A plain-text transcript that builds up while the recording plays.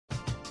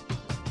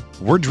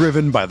We're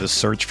driven by the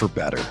search for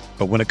better.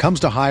 But when it comes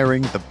to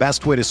hiring, the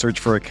best way to search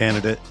for a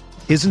candidate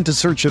isn't to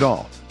search at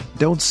all.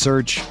 Don't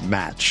search,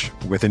 match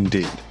with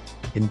Indeed.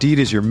 Indeed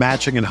is your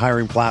matching and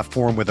hiring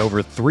platform with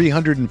over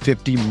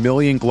 350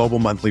 million global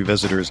monthly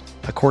visitors,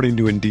 according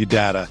to Indeed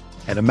data,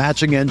 and a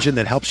matching engine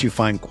that helps you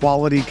find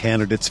quality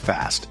candidates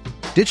fast.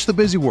 Ditch the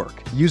busy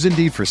work. Use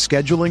Indeed for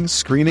scheduling,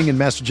 screening, and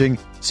messaging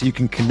so you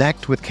can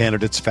connect with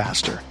candidates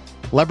faster.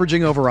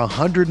 Leveraging over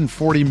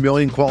 140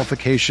 million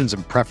qualifications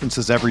and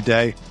preferences every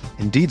day,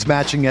 Indeed's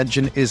matching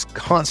engine is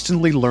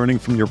constantly learning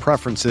from your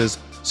preferences,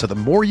 so the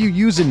more you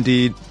use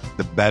Indeed,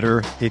 the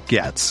better it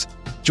gets.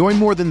 Join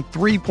more than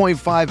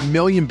 3.5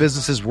 million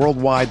businesses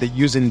worldwide that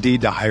use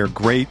Indeed to hire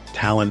great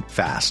talent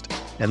fast.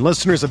 And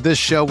listeners of this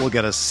show will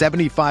get a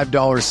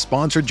 $75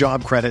 sponsored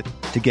job credit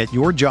to get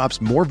your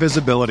jobs more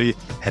visibility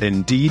at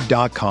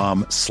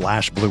Indeed.com/Blue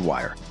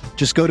Wire.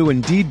 Just go to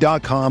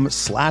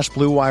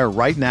Indeed.com/Blue Wire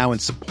right now and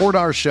support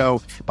our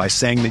show by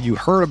saying that you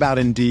heard about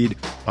Indeed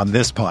on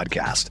this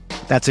podcast.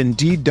 That's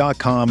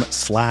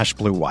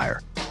Indeed.com/Blue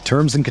Wire.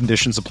 Terms and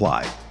conditions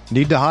apply.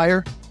 Need to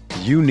hire?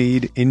 You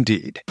need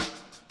Indeed.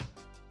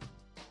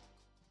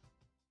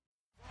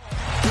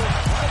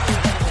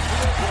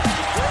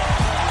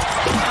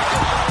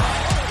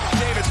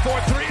 Davis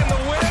 4-3 in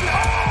the win.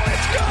 Oh,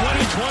 it's good.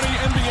 2020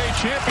 NBA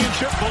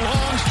championship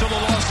belongs to the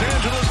Los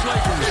Angeles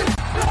Lakers.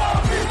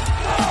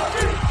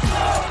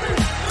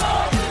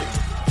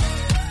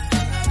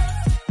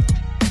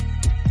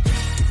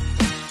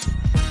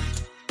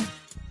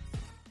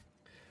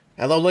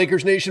 Hello,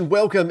 Lakers Nation.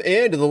 Welcome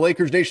into the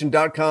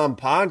LakersNation.com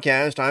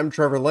podcast. I'm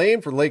Trevor Lane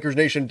for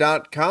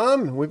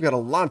LakersNation.com. We've got a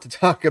lot to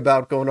talk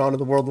about going on in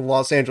the world of the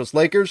Los Angeles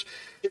Lakers.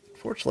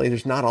 Fortunately,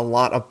 there's not a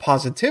lot of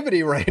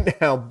positivity right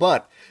now,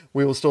 but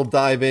we will still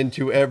dive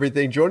into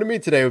everything. Joining me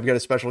today, we've got a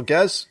special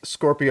guest,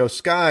 Scorpio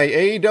Sky,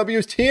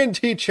 AEW's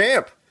TNT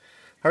champ.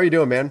 How are you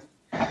doing, man?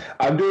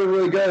 I'm doing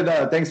really good.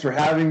 Thanks for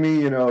having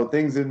me. You know,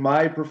 things in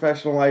my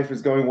professional life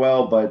is going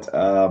well, but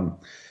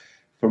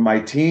for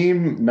my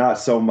team, not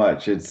so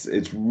much. It's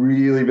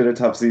really been a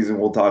tough season.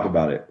 We'll talk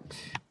about it.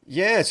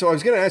 Yeah, so I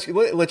was going to ask you,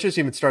 let's just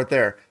even start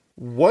there.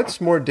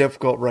 What's more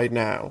difficult right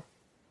now?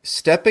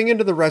 Stepping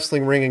into the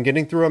wrestling ring and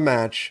getting through a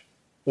match,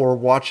 or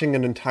watching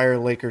an entire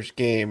Lakers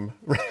game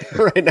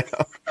right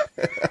now?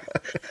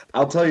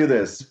 I'll tell you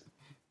this.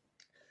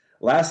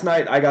 Last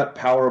night, I got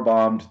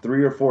powerbombed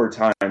 3 or 4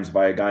 times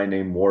by a guy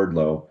named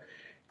Wardlow,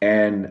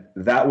 and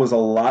that was a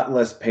lot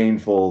less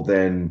painful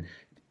than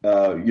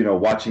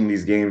watching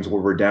these games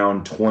where we're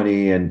down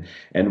 20 and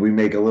we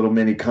make a little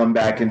mini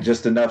comeback and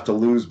just enough to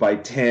lose by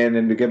 10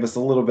 and to give us a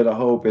little bit of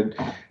hope. And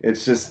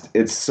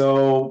it's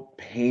so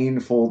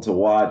painful to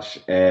watch.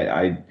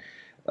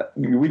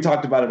 We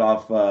talked about it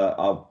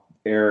off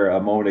air a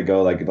moment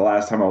ago. Like the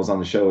last time I was on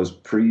the show was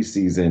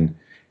preseason,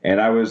 and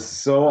I was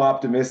so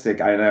optimistic,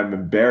 and I'm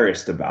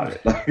embarrassed about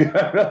it.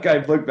 Like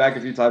I've looked back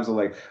a few times,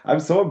 I'm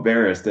so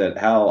embarrassed at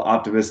how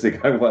optimistic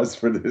I was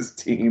for this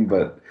team,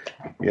 but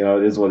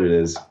it is what it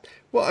is.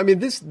 Well, I mean,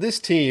 this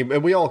team,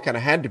 and we all kind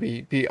of had to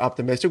be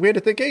optimistic. We had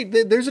to think, hey,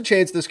 there's a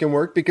chance this can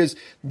work, because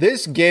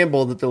this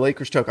gamble that the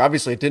Lakers took,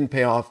 obviously it didn't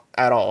pay off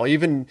at all.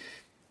 Even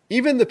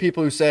the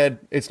people who said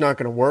it's not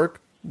going to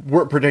work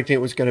weren't predicting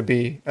it was going to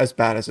be as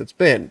bad as it's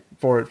been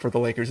for the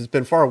Lakers. It's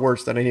been far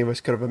worse than any of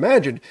us could have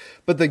imagined.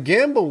 But the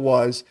gamble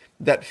was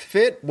that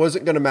fit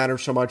wasn't going to matter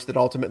so much, that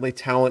ultimately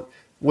talent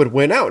would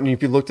win out. And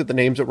if you looked at the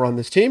names that were on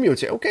this team, you would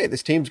say, okay,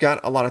 this team's got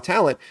a lot of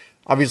talent.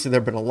 Obviously, there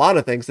have been a lot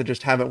of things that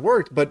just haven't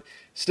worked. But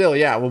still,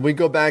 yeah, when we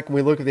go back and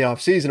we look at the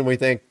offseason and we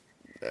think,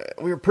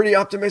 we were pretty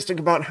optimistic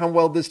about how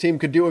well this team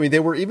could do. I mean,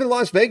 even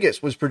Las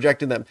Vegas was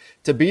projecting them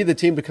to be the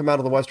team to come out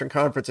of the Western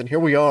Conference. And here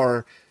we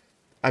are.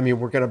 I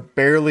mean, we're going to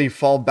barely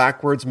fall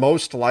backwards,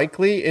 most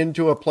likely,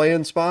 into a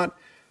play-in spot.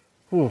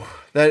 Whew,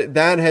 this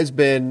has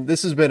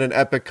been an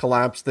epic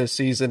collapse this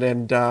season,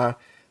 and I've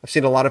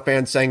seen a lot of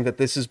fans saying that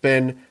this has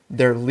been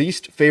their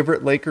least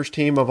favorite Lakers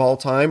team of all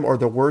time, or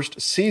the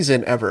worst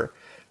season ever.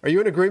 Are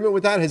you in agreement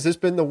with that? Has this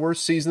been the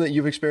worst season that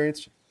you've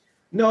experienced?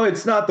 No,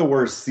 it's not the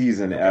worst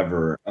season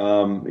ever.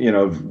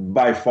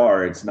 By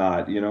far, it's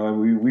not.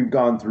 We've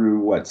gone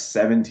through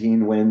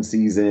 17 win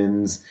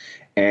seasons,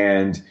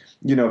 and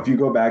if you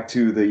go back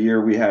to the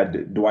year we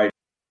had Dwight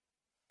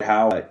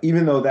Howard,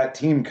 even though that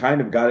team kind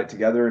of got it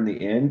together in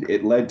the end,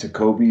 it led to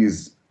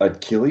Kobe's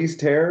Achilles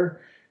tear.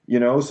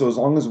 So as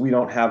long as we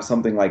don't have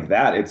something like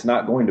that, it's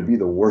not going to be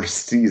the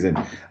worst season.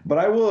 But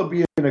I will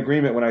be in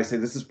agreement when I say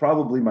this is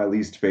probably my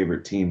least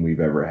favorite team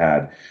we've ever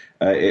had.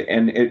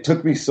 And it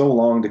took me so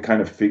long to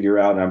kind of figure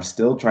out, and I'm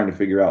still trying to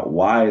figure out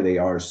why they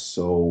are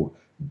so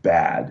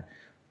bad.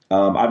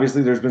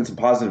 Obviously, there's been some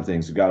positive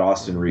things. We've got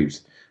Austin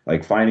Reeves.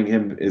 Like, finding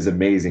him is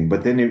amazing.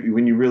 But then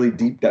when you really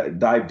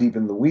dive deep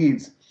in the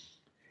weeds,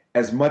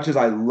 as much as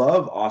I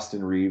love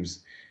Austin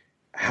Reeves,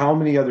 how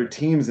many other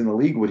teams in the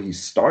league would he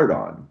start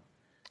on?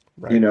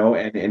 Right.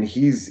 And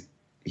he's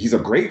a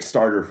great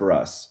starter for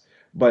us.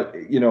 But,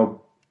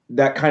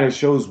 that kind of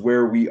shows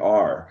where we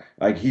are.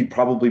 Like, he'd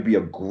probably be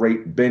a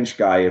great bench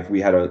guy if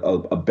we had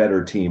a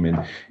better team.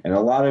 And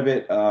a lot of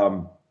it,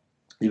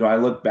 I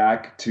look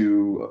back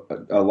to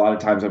a lot of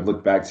times I've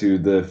looked back to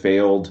the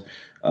failed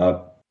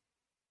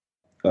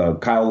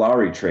Kyle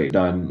Lowry trade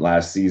done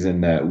last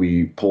season that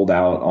we pulled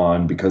out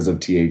on because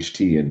of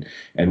THT,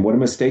 and what a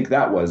mistake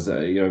that was.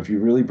 If you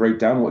really break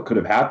down what could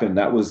have happened,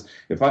 that was,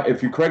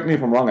 if you correct me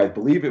if I'm wrong, I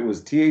believe it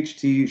was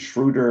THT,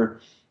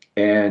 Schroeder,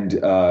 and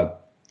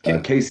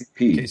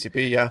KCP.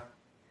 KCP, yeah.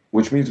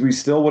 Which means we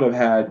still would have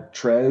had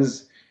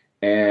Trez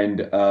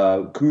and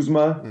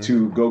Kuzma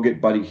to go get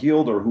Buddy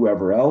Hield or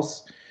whoever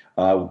else.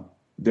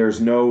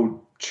 There's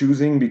no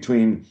choosing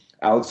between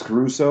Alex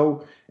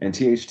Caruso and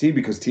THT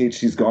because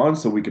THT's gone,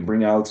 so we can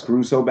bring Alex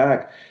Caruso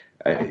back.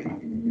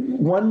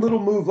 One little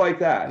move like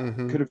that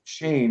could have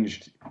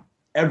changed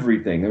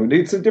everything. I mean,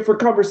 it's a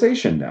different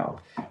conversation now.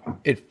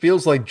 It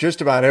feels like just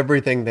about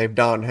everything they've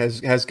done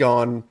has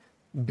gone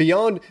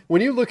beyond.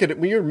 When you look at it,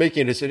 when you're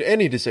making a decision,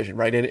 any decision,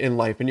 right, in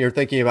life, and you're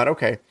thinking about,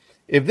 okay,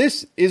 if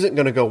this isn't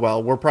going to go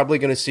well, we're probably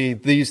going to see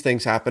these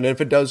things happen. And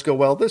if it does go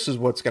well, this is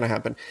what's going to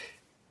happen.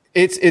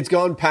 It's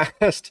gone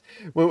past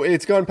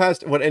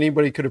what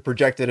anybody could have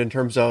projected in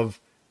terms of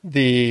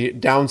the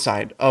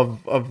downside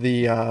of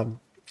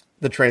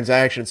the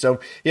transaction. So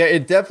yeah,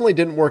 it definitely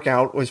didn't work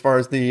out as far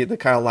as the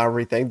Kyle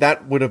Lowry thing.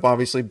 That would have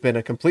obviously been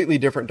a completely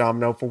different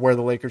domino for where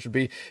the Lakers would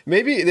be.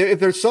 Maybe if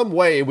there's some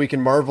way we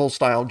can Marvel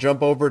style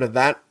jump over to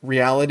that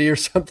reality or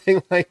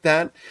something like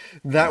that,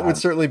 that would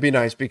certainly be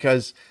nice,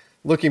 because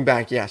looking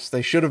back, yes,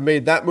 they should have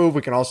made that move.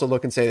 We can also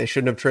look and say they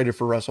shouldn't have traded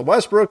for Russell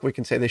Westbrook. We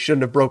can say they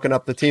shouldn't have broken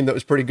up the team that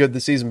was pretty good the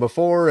season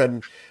before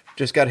and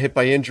just got hit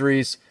by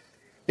injuries.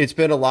 It's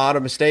been a lot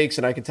of mistakes,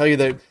 and I can tell you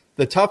that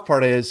the tough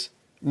part is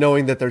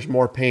knowing that there's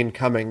more pain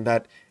coming,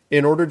 that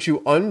in order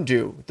to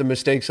undo the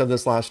mistakes of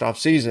this last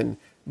offseason,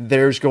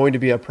 there's going to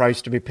be a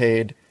price to be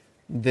paid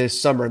this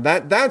summer.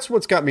 That's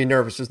what's got me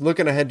nervous, is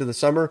looking ahead to the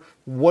summer.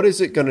 What is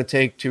it going to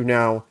take to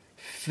now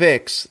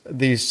fix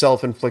these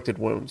self-inflicted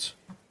wounds?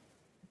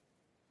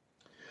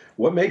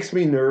 What makes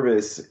me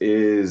nervous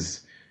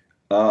is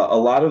a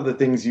lot of the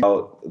things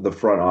about the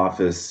front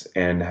office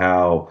and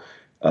how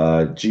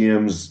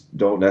GMs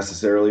don't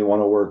necessarily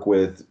want to work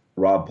with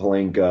Rob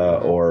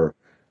Pelinka or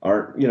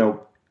aren't,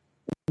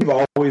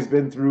 we've always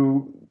been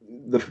through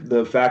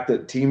the fact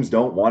that teams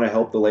don't want to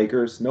help the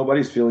Lakers.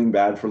 Nobody's feeling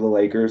bad for the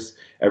Lakers.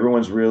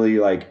 Everyone's really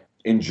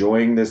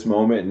enjoying this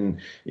moment,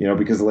 and,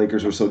 because the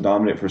Lakers were so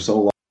dominant for so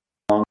long.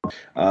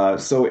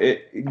 So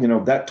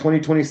that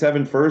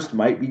 2027 first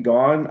might be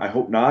gone. I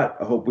hope not.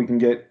 I hope we can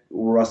get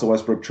Russell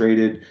Westbrook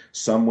traded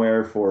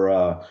somewhere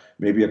for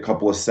maybe a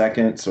couple of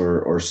seconds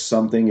or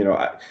something.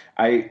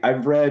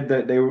 I've read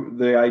that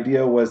the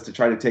idea was to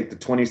try to take the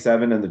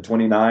 27 and the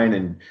 29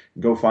 and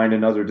go find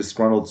another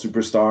disgruntled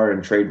superstar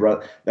and trade.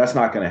 That's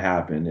not going to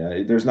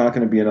happen. There's not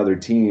going to be another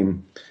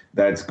team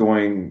that's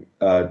going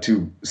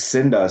to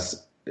send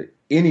us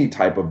any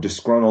type of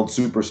disgruntled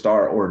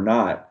superstar or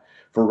not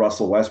for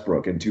Russell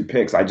Westbrook and 2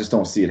 picks. I just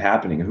don't see it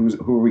happening.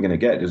 Who are we going to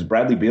get? Is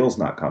Bradley Beal's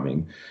not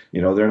coming?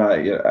 They're not.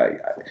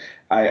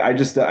 I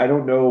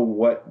don't know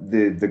what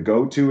the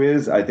go-to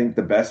is. I think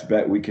the best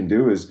bet we can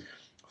do is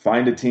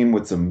find a team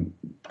with some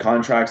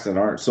contracts that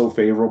aren't so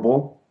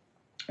favorable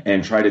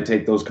and try to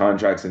take those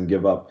contracts and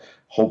give up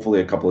hopefully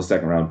a couple of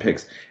second-round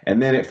picks.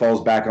 And then it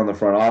falls back on the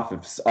front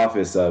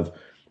office of,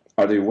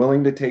 are they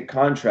willing to take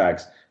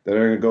contracts that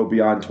are going to go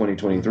beyond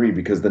 2023?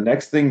 Because the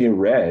next thing you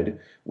read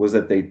was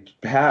that they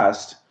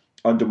passed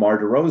on DeMar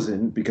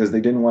DeRozan because they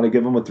didn't want to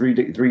give him a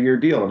three-year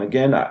deal. And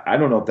again, I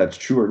don't know if that's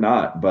true or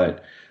not,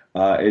 but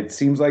it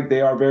seems like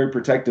they are very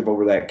protective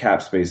over that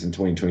cap space in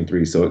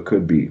 2023, so it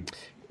could be.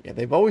 Yeah,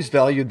 they've always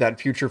valued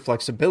that future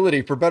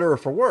flexibility, for better or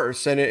for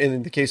worse. And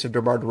in the case of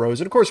DeMar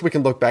DeRozan, of course, we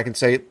can look back and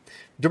say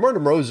DeMar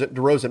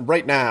DeRozan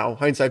right now,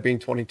 hindsight being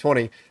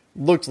 2020,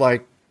 looked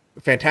like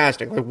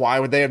fantastic. Like, why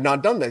would they have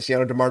not done this?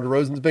 DeMar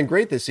DeRozan's been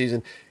great this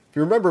season. If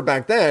you remember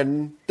back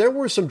then, there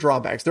were some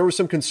drawbacks. There were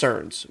some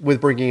concerns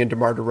with bringing in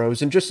DeMar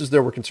DeRozan, just as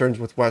there were concerns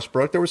with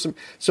Westbrook. There were some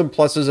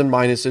pluses and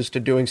minuses to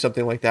doing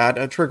something like that,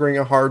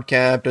 triggering a hard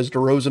cap. Does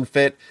DeRozan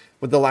fit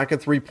with the lack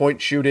of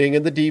three-point shooting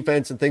and the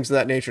defense and things of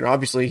that nature? And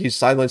obviously, he's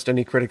silenced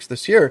any critics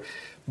this year.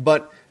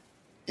 But,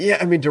 yeah,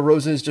 I mean,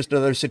 DeRozan is just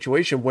another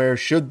situation where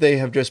should they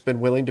have just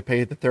been willing to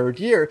pay the third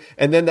year?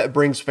 And then that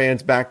brings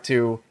fans back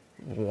to,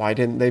 why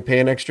didn't they pay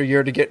an extra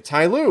year to get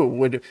Ty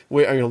Lue?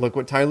 Look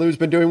what Ty Lue's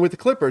been doing with the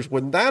Clippers.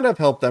 Wouldn't that have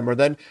helped them? Or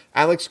then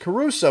Alex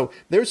Caruso.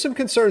 There's some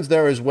concerns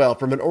there as well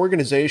from an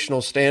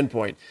organizational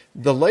standpoint.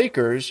 The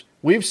Lakers,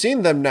 we've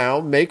seen them now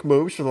make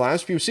moves for the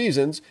last few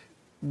seasons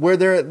where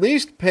they're at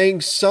least paying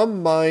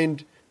some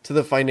mind to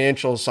the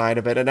financial side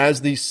of it. And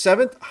as the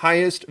 7th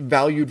highest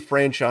valued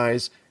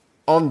franchise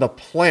on the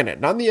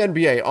planet, not in the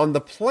NBA, on the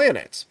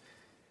planet,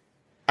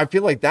 I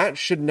feel like that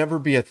should never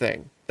be a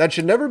thing. That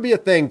should never be a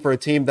thing for a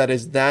team that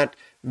is that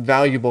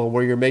valuable,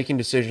 where you're making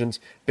decisions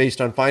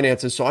based on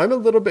finances. So I'm a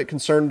little bit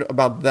concerned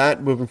about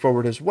that moving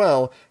forward as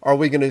well. Are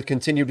we going to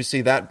continue to see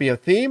that be a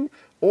theme,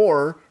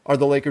 or are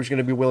the Lakers going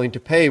to be willing to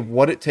pay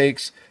what it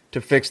takes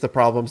to fix the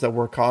problems that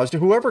were caused to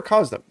whoever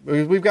caused them?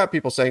 We've got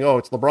people saying, oh,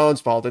 it's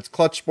LeBron's fault, it's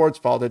Clutch Sports'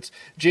 fault, it's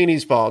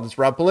Genie's fault, it's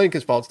Rob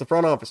Pelinka's fault, it's the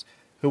front office.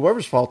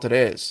 whoever's fault it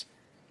is,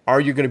 are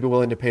you going to be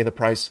willing to pay the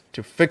price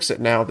to fix it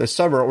now this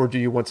summer, or do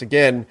you once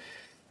again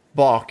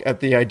balk at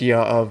the idea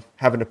of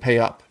having to pay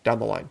up down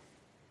the line?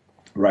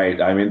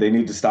 Right. I mean, they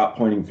need to stop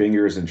pointing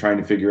fingers and trying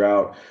to figure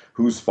out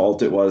whose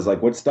fault it was.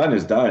 Like, what's done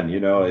is done. You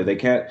know, they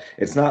can't,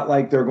 it's not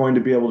like they're going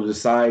to be able to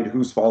decide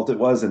whose fault it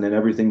was and then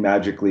everything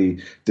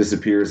magically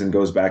disappears and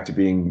goes back to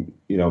being,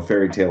 you know,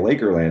 fairy tale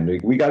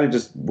Lakerland. We got to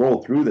just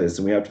roll through this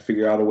and we have to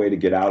figure out a way to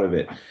get out of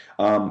it.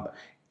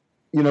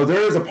 You know,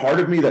 there is a part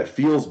of me that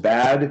feels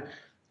bad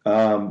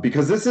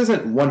because this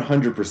isn't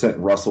 100%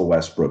 Russell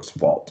Westbrook's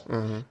fault.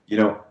 Mm-hmm. You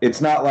know,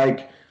 it's not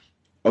like,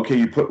 okay,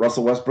 you put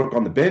Russell Westbrook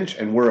on the bench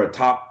and we're a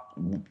top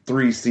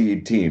 3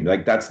 seed team.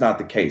 Like, that's not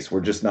the case.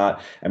 We're just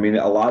not. I mean,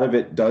 a lot of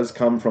it does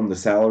come from the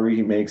salary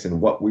he makes and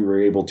what we were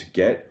able to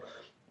get.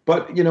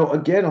 But, you know,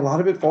 again, a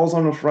lot of it falls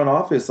on the front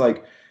office.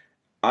 Like,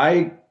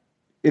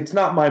 it's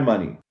not my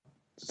money.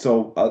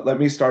 So let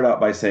me start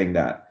out by saying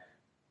that.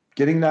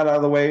 Getting that out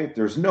of the way,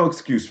 there's no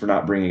excuse for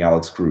not bringing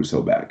Alex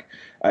Caruso back.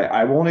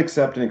 I won't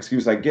accept an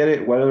excuse. I get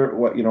it.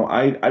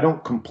 I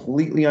don't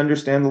completely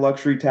understand the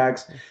luxury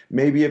tax.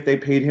 Maybe if they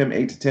paid him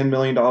 $8 to $10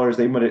 million,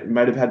 they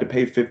might have had to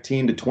pay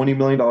 $15 to $20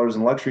 million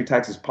in luxury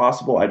tax. Is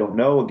possible. I don't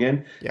know.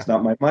 Again, It's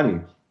not my money.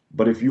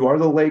 But if you are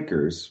the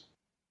Lakers,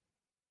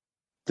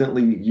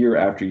 constantly year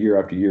after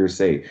year after year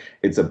say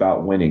it's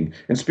about winning.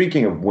 And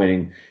speaking of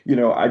winning, you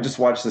know, I just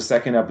watched the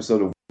second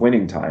episode of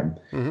Winning Time,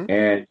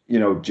 and you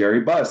know,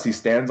 Jerry Buss, he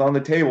stands on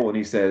the table and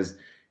he says,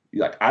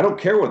 like, I don't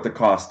care what the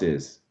cost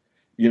is.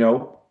 You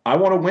know, I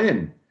want to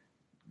win.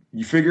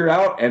 You figure it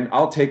out and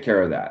I'll take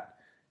care of that.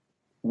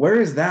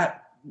 Where's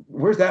that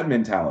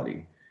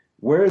mentality?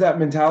 Where is that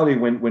mentality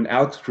when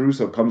Alex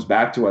Caruso comes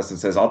back to us and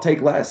says, I'll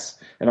take less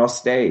and I'll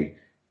stay?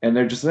 And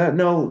they're just,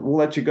 no, we'll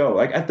let you go.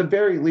 Like, at the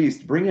very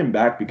least, bring him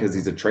back because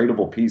he's a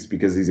tradable piece,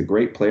 because he's a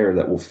great player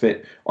that will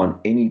fit on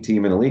any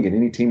team in the league and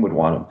any team would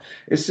want him.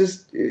 It's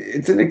just,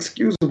 it's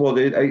inexcusable.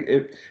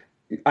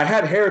 I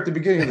had hair at the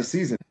beginning of the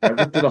season. I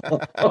ripped it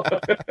all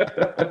out.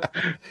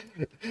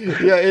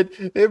 Yeah,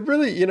 it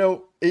really, you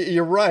know,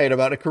 you're right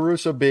about a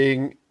Caruso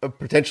being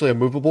potentially a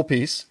movable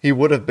piece. He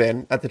would have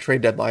been at the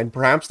trade deadline.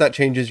 Perhaps that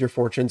changes your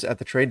fortunes at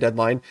the trade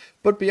deadline.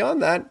 But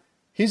beyond that,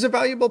 he's a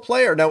valuable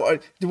player. Now,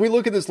 do we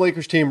look at this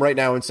Lakers team right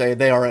now and say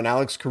they are an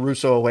Alex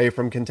Caruso away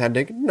from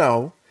contending?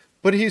 No,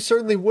 but he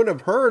certainly would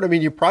have hurt. I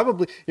mean, you're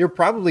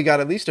probably got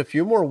at least a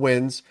few more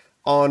wins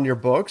on your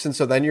books, and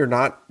so then you're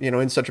not, you know,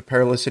 in such a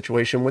perilous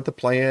situation with the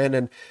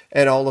play-in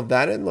and all of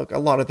that. And look, a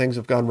lot of things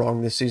have gone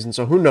wrong this season,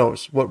 so who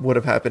knows what would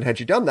have happened had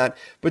you done that.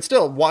 But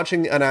still,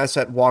 watching an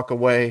asset walk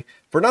away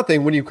for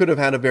nothing when you could have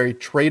had a very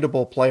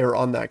tradable player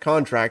on that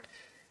contract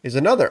is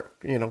another,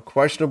 you know,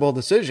 questionable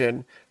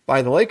decision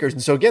by the Lakers.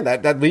 And so again,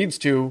 that leads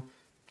to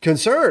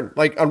concern.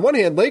 Like, on one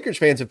hand, Lakers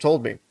fans have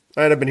told me,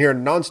 and I've been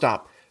hearing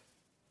nonstop,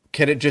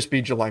 can it just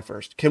be July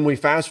 1st? Can we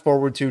fast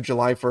forward to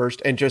July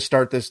 1st and just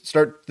start this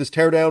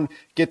teardown,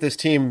 get this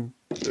team,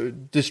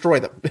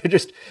 destroy them,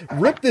 just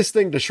rip this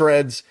thing to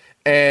shreds,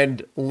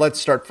 and let's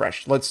start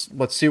fresh. Let's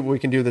see what we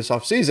can do this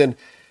offseason.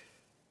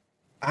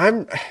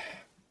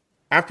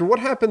 After what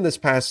happened this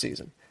past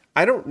season,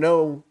 I don't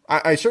know.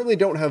 I certainly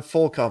don't have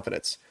full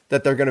confidence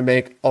that they're going to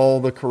make all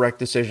the correct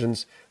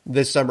decisions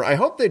this summer. I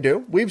hope they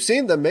do. We've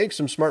seen them make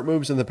some smart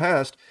moves in the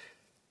past,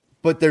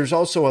 but there's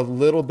also a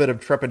little bit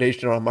of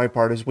trepidation on my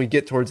part as we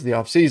get towards the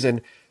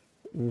offseason.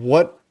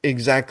 What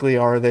exactly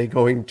are they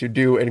going to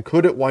do? And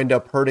could it wind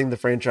up hurting the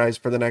franchise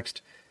for the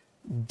next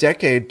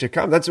decade to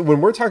come? That's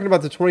when we're talking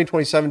about the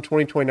 2027,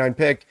 2029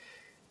 pick.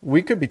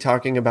 We could be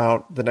talking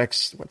about the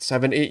next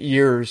 7-8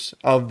 years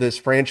of this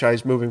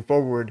franchise moving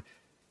forward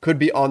could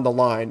be on the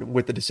line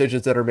with the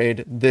decisions that are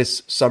made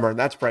this summer. And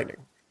that's frightening.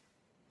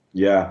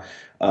 Yeah,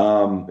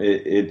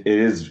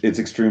 it's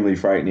extremely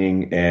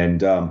frightening.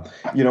 And,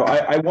 you know,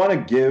 I want to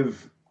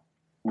give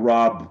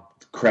Rob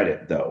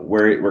credit, though,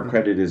 where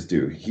credit is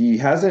due. He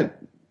hasn't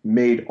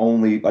made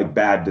only like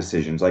bad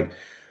decisions. Like,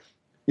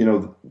 you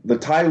know, the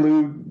Ty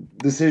Lue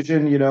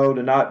decision, you know,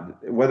 to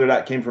not, whether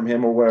that came from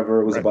him or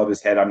whatever, it was above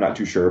his head, I'm not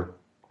too sure.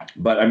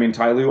 But I mean,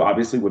 Ty Lue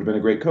obviously would have been a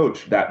great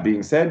coach. That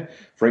being said,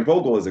 Frank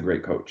Vogel is a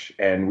great coach,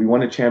 and we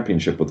won a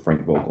championship with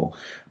Frank Vogel.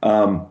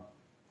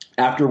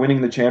 After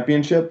winning the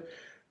championship,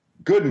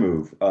 good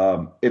move,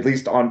 at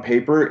least on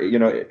paper. You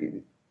know,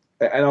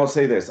 and I'll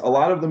say this: a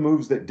lot of the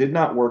moves that did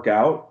not work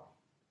out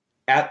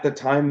at the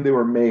time they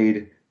were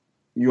made,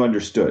 you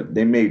understood.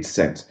 They made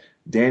sense.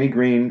 Danny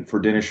Green for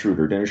Dennis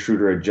Schroeder. Dennis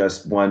Schroeder had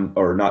just won,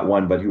 or not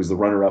won, but he was the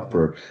runner-up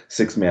for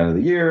Sixth Man of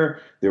the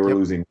Year. They were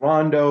losing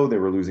Rondo. They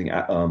were losing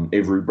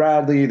Avery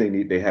Bradley.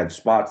 They had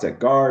spots at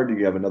guard.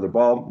 You have another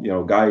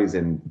guys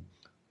in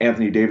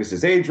Anthony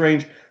Davis's age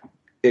range.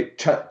 It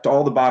checked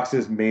all the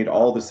boxes, made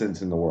all the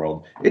sense in the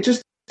world. It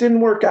just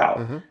didn't work out.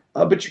 Mm-hmm.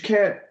 But you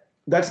can't.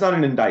 That's not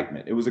an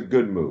indictment. It was a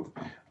good move.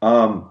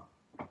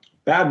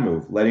 Bad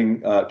move.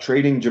 Trading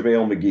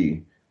JaVale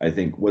McGee, I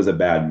think, was a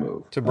bad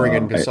move. To bring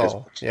in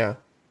Gasol, yeah.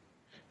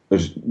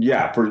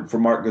 Yeah, for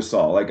Marc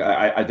Gasol. Like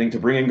I think to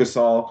bring in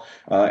Gasol,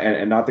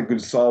 and not that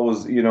Gasol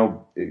was, he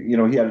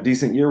had a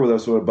decent year with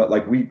us, but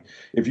like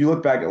if you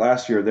look back at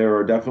last year, there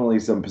were definitely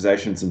some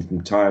possessions and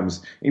some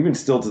times, even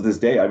still to this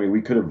day. I mean,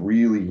 we could have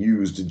really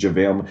used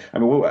JaVale. I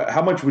mean,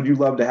 how much would you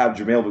love to have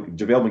JaVale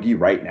McGee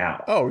right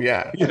now? Oh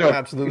yeah,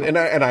 absolutely. And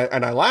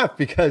I laugh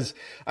because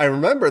I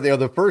remember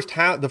the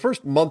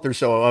first month or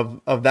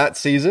so of that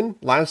season,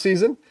 last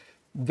season,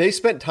 they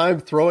spent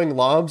time throwing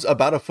lobs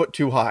about a foot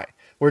too high,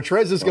 where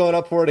Trez is going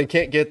up for it and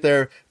can't get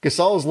there.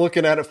 Gasol is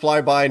looking at it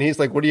fly by, and he's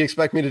like, what do you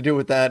expect me to do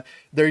with that?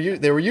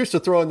 They were used to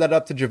throwing that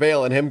up to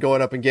JaVale and him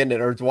going up and getting it,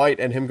 or Dwight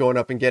and him going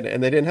up and getting it,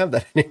 and they didn't have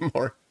that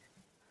anymore.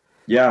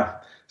 Yeah.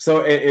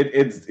 So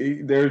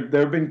there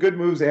have been good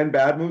moves and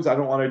bad moves. I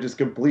don't want to just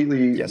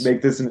completely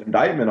make this an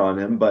indictment on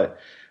him, but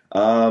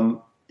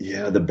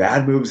the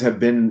bad moves have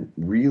been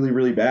really,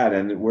 really bad,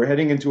 and we're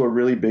heading into a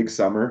really big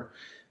summer.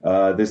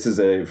 This is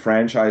a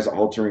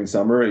franchise-altering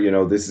summer.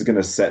 This is going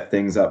to set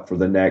things up for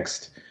the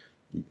next,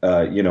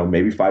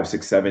 maybe 5,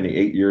 6, 7,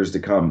 8 years to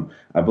come.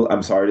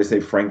 I'm sorry to say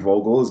Frank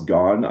Vogel is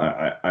gone.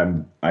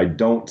 I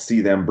don't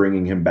see them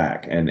bringing him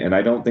back, and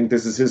I don't think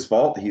this is his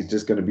fault. He's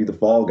just going to be the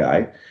fall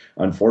guy,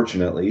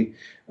 unfortunately.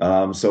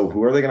 So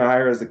who are they going to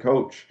hire as the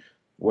coach?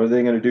 What are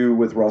they going to do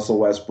with Russell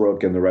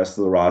Westbrook and the rest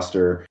of the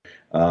roster?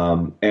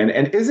 And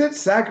is it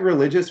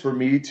sacrilegious for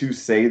me to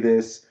say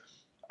this?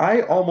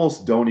 I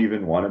almost don't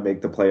even want to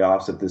make the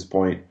playoffs at this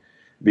point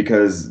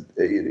because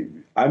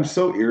I'm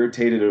so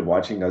irritated at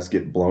watching us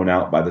get blown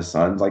out by the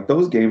Suns. Like,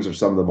 those games are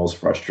some of the most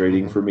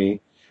frustrating for me.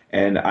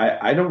 And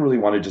I don't really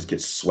want to just get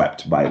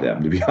swept by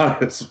them, to be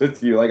honest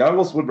with you. Like, I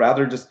almost would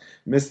rather just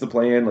miss the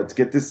play-in. Let's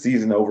get this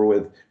season over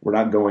with. We're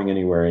not going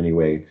anywhere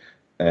anyway,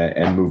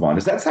 and move on.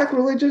 Is that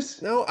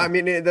sacrilegious? No, I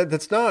mean,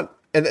 that's not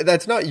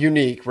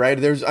unique, right?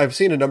 I've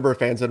seen a number of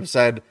fans that have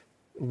said,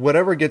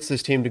 whatever gets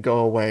this team to go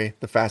away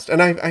the fast.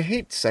 And I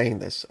hate saying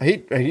this. I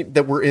hate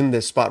that we're in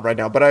this spot right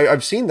now. But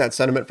I've seen that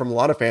sentiment from a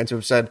lot of fans who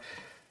have said,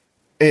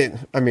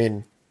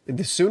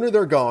 the sooner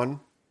they're gone,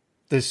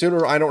 the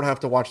sooner I don't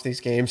have to watch these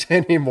games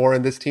anymore.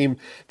 And this team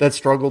that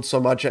struggled so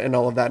much and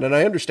all of that. And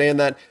I understand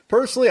that.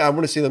 Personally, I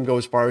want to see them go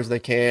as far as they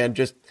can.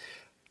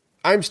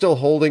 I'm still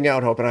holding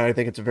out hope, and I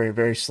think it's a very,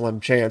 very slim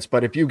chance.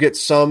 But if you get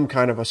some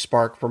kind of a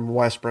spark from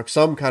Westbrook,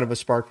 some kind of a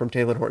spark from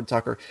Taylor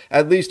Horton-Tucker,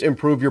 at least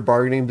improve your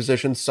bargaining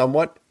position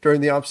somewhat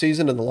during the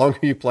offseason. And the longer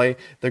you play,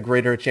 the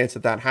greater a chance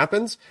that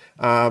happens.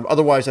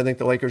 Otherwise, I think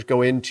the Lakers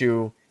go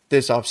into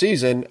this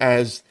offseason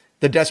as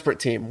the desperate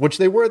team, which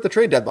they were at the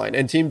trade deadline.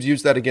 And teams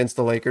used that against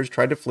the Lakers,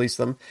 tried to fleece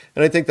them.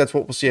 And I think that's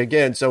what we'll see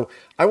again. So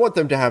I want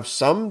them to have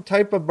some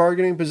type of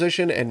bargaining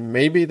position, and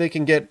maybe if they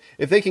can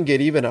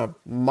get even a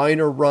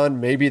minor run,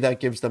 maybe that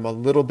gives them a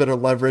little bit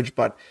of leverage.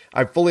 But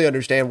I fully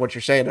understand what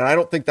you're saying. And I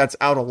don't think that's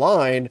out of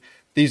line.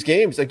 These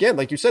games, again,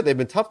 like you said, they've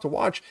been tough to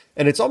watch.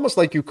 And it's almost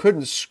like you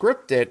couldn't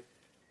script it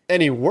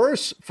any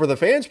worse for the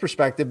fans'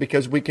 perspective,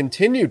 because we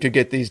continue to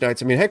get these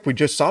nights. I mean, heck, we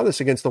just saw this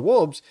against the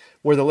Wolves,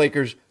 where the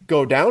Lakers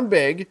go down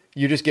big,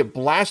 you just get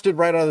blasted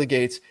right out of the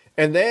gates,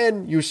 and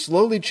then you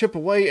slowly chip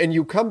away and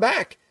you come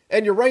back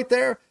and you're right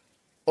there,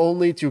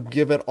 only to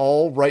give it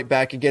all right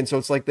back again. So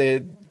it's like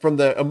from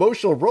the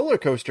emotional roller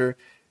coaster,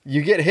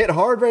 you get hit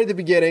hard right at the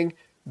beginning,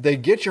 they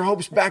get your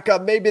hopes back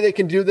up, maybe they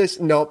can do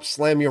this, nope,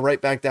 slam you right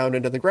back down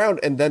into the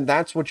ground, and then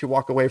that's what you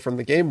walk away from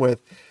the game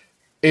with.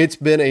 It's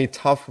been a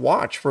tough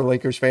watch for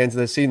Lakers fans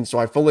this season, so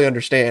I fully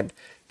understand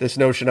this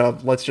notion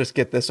of let's just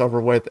get this over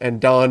with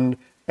and done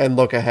and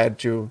look ahead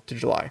to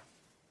July.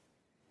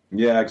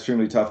 Yeah,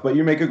 extremely tough. But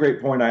you make a great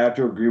point. I have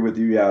to agree with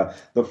you. Yeah,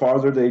 the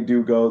farther they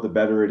do go, the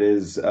better it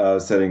is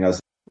setting us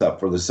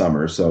up for the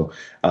summer. So,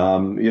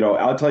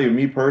 I'll tell you,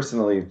 me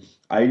personally,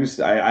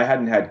 I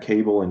hadn't had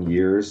cable in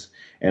years,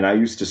 and I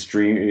used to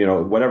stream,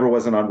 whatever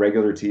wasn't on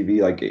regular TV,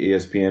 like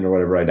ESPN or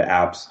whatever, I had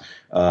apps.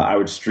 I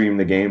would stream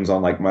the games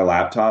on like my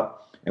laptop.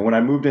 And when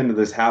I moved into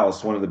this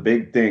house, one of the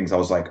big things, I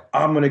was like,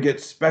 I'm going to get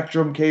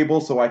Spectrum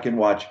cable so I can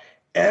watch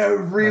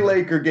every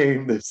Laker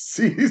game this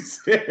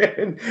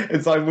season.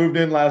 And so I moved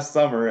in last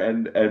summer,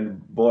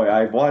 and boy,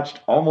 I've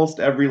watched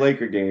almost every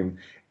Laker game,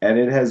 and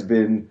it has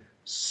been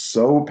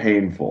so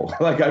painful.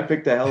 Like, I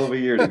picked a hell of a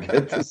year to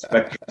get the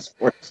Spectrum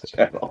Sports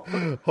channel.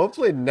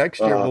 Hopefully next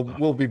year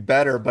will be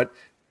better. But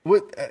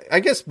I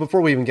guess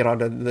before we even get on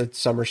to the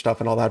summer stuff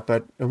and all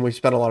that, and we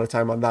spent a lot of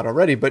time on that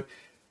already, but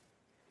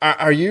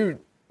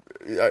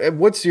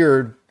what's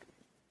your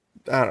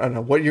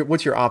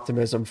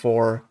optimism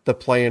for the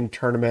play-in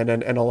tournament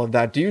and all of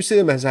that? Do you see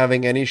them as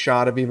having any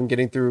shot of even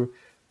getting through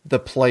the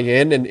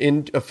play-in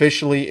and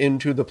officially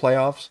into the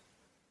playoffs?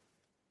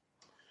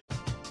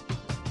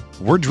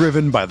 We're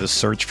driven by the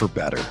search for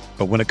better.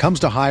 But when it comes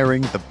to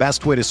hiring, the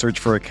best way to search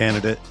for a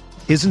candidate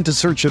isn't to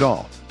search at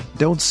all.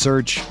 Don't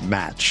search,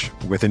 match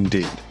with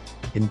Indeed.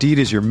 Indeed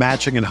is your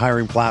matching and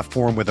hiring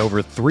platform with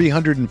over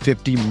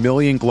 350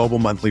 million global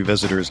monthly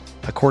visitors,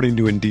 according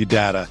to Indeed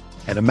data,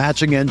 and a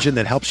matching engine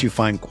that helps you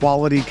find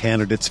quality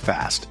candidates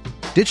fast.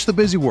 Ditch the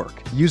busy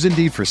work. Use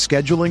Indeed for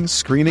scheduling,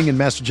 screening, and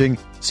messaging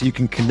so you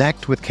can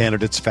connect with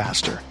candidates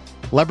faster.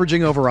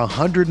 Leveraging over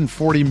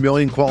 140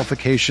 million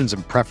qualifications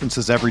and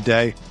preferences every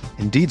day,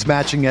 Indeed's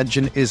matching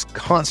engine is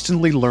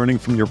constantly learning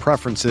from your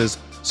preferences,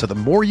 so the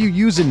more you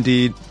use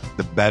Indeed,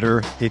 the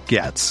better it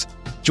gets.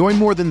 Join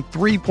more than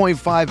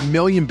 3.5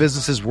 million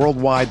businesses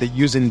worldwide that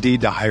use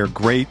Indeed to hire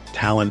great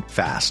talent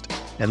fast.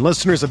 And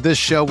listeners of this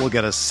show will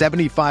get a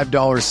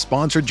 $75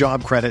 sponsored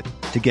job credit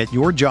to get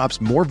your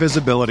jobs more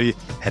visibility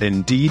at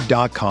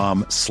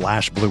Indeed.com/Blue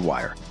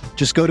Wire.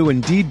 Just go to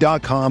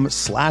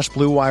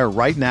Indeed.com/Blue Wire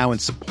right now and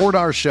support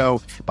our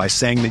show by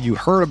saying that you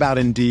heard about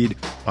Indeed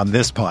on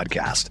this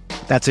podcast.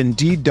 That's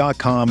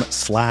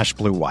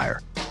Indeed.com/Blue Wire.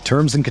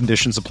 Terms and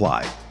conditions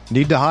apply.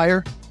 Need to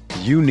hire?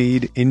 You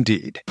need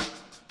Indeed.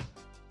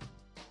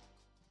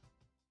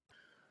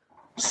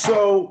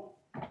 So,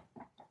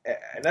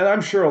 and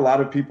I'm sure a lot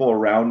of people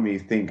around me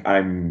think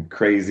I'm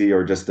crazy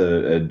or just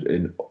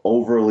an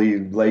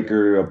overly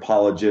Laker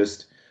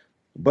apologist,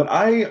 but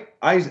I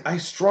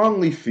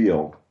strongly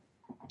feel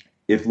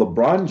if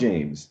LeBron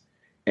James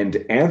and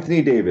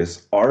Anthony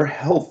Davis are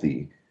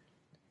healthy,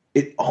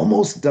 it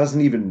almost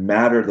doesn't even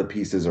matter the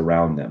pieces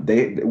around them.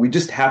 We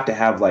just have to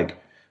have like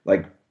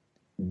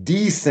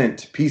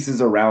decent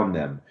pieces around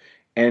them,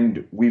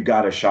 and we've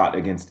got a shot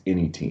against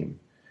any team.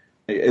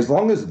 As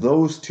long as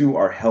those two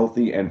are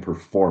healthy and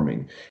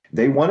performing.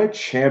 They won a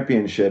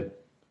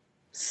championship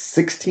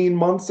 16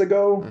 months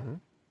ago,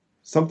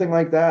 something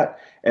like that.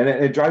 And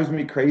it drives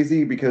me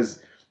crazy because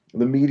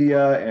the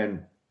media and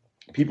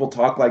people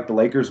talk like the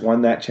Lakers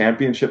won that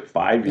championship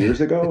 5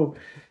 years ago.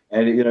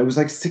 And it was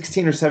like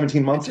 16 or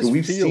 17 months ago.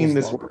 We've seen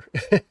this work.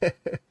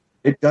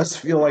 It does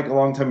feel like a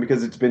long time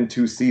because it's been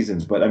 2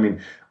 seasons. But I mean,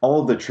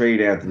 all of the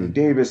trade Anthony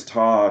Davis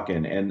talk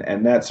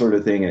and that sort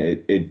of thing,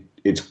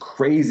 it's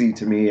crazy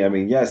to me. I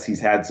mean, yes, he's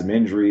had some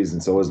injuries,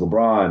 and so has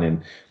LeBron,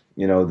 and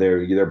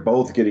they're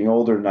both getting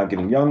older, not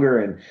getting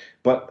younger.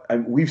 But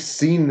we've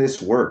seen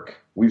this work.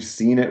 We've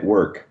seen it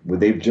work.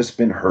 They've just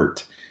been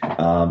hurt.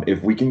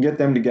 If we can get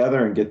them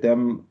together and get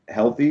them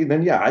healthy,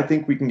 then yeah, I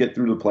think we can get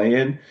through the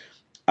play-in.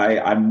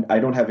 I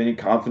don't have any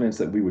confidence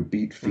that we would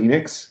beat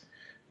Phoenix,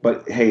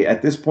 but hey,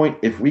 at this point,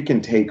 if we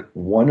can take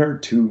 1 or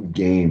 2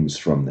 games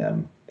from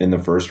them in the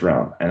first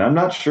round, and I'm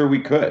not sure we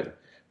could,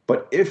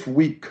 but if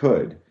we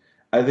could,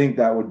 I think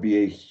that would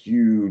be a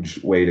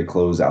huge way to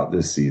close out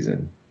this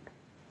season.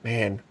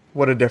 Man,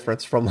 what a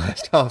difference from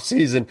last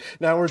offseason.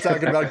 Now we're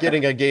talking about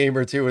getting a game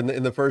or 2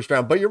 in the first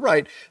round. But you're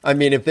right. I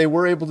mean, if they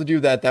were able to do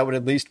that, that would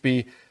at least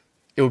be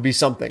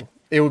something.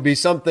 It would be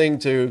something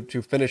to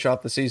finish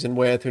off the season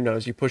with. Who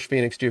knows? You push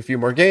Phoenix to a few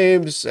more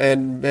games,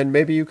 and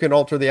maybe you can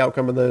alter the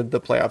outcome of the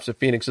playoffs if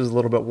Phoenix is a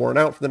little bit worn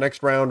out for the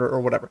next round or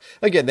whatever.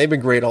 Again, they've been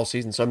great all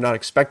season, so I'm not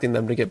expecting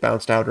them to get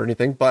bounced out or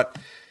anything. But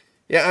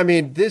yeah, I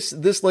mean,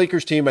 this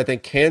Lakers team, I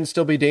think, can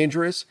still be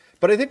dangerous.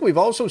 But I think we've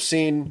also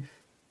seen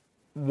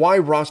why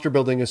roster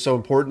building is so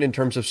important in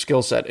terms of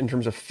skill set, in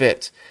terms of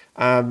fit.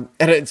 And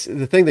it's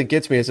the thing that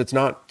gets me is it's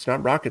not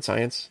rocket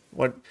science.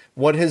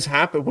 What has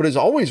happened, what has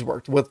always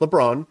worked with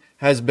LeBron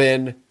has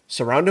been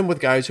surround him with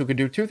guys who can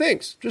do 2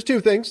 things. Just 2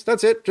 things.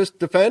 That's it. Just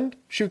defend,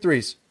 shoot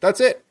threes. That's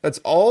it. That's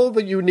all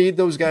that you need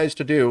those guys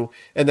to do.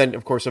 And then,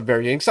 of course, of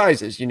varying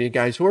sizes. You need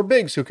guys who are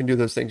bigs who can do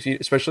those things,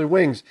 especially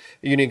wings.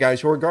 You need guys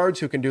who are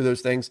guards who can do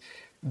those things.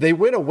 They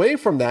went away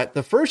from that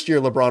the first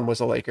year LeBron was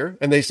a Laker,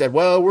 and they said,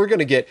 well, we're going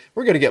to get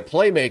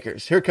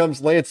playmakers. Here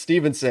comes Lance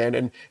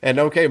Stevenson and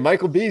okay,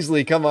 Michael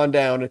Beasley, come on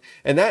down.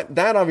 And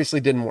that obviously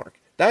didn't work.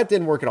 That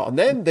didn't work at all. And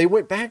then they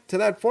went back to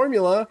that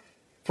formula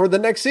for the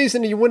next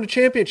season, and you win a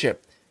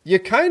championship. You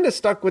kind of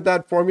stuck with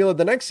that formula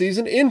the next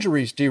season.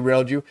 Injuries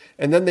derailed you,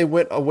 and then they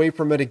went away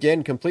from it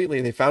again completely.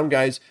 They found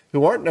guys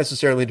who aren't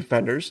necessarily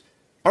defenders,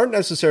 aren't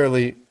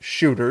necessarily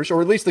shooters, or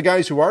at least the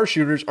guys who are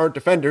shooters aren't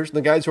defenders, and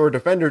the guys who are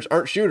defenders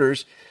aren't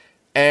shooters,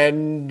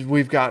 and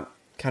we've got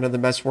kind of the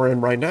mess we're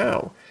in right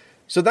now.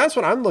 So that's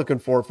what I'm looking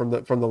for from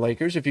the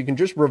Lakers. If you can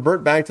just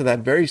revert back to that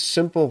very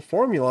simple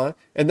formula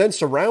and then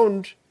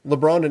surround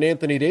LeBron and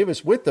Anthony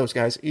Davis with those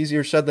guys,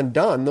 easier said than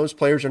done. Those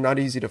players are not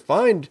easy to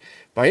find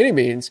by any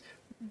means.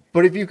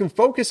 But if you can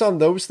focus on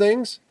those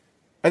things,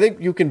 I think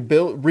you can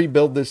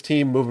rebuild this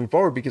team moving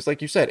forward because,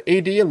 like you said,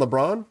 AD and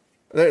LeBron,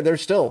 they're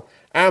still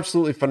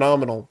absolutely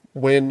phenomenal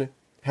when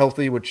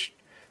healthy, which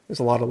there's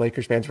a lot of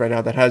Lakers fans right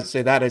now that has to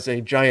say that is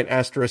a giant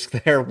asterisk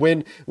there,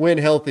 when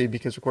healthy,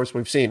 because, of course,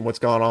 we've seen what's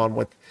gone on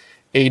with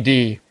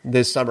AD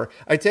this summer.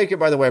 I take it,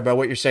 by the way, by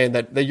what you're saying,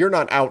 that you're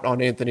not out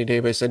on Anthony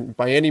Davis and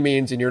by any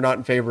means, and you're not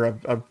in favor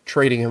of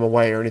trading him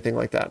away or anything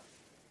like that.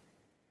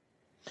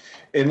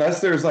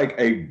 Unless there's like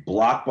a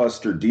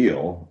blockbuster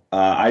deal,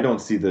 I don't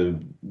see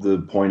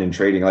the point in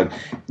trading. Like,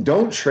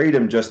 don't trade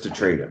him just to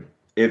trade him.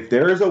 If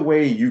there's a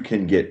way you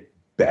can get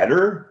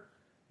better,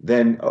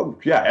 then, oh,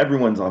 yeah,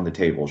 everyone's on the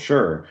table,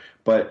 sure.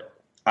 But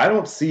I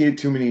don't see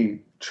too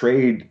many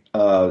trade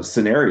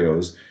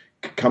scenarios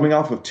coming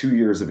off of 2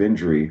 years of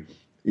injury.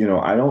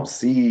 I don't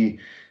see,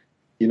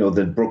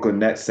 the Brooklyn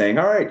Nets saying,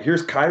 all right,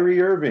 here's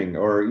Kyrie Irving,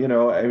 or,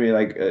 I mean,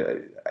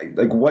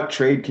 like what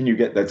trade can you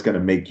get that's going to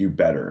make you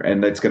better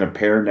and that's going to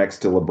pair next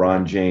to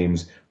LeBron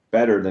James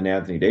better than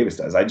Anthony Davis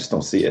does. I just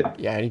don't see it.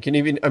 Yeah, and you can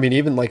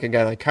even like a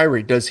guy like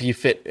Kyrie, does he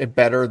fit it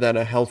better than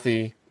a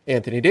healthy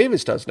Anthony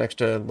Davis does next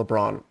to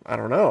LeBron? I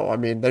don't know. I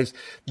mean, that's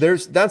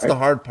the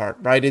hard part,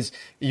 right? Is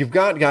you've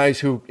got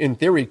guys who in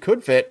theory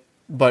could fit,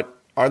 but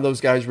are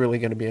those guys really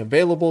going to be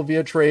available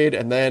via trade?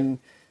 And then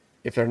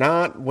if they're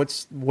not,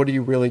 what are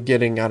you really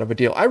getting out of a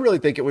deal? I really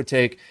think it would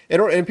take,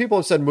 and people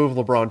have said move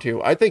LeBron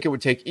too. I think it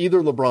would take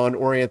either LeBron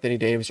or Anthony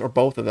Davis or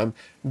both of them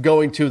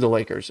going to the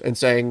Lakers and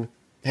saying,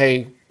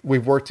 hey,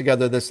 we've worked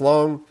together this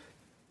long,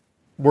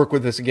 work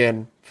with us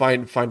again,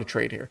 find a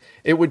trade here.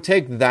 It would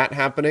take that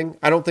happening.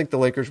 I don't think the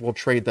Lakers will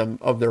trade them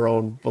of their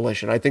own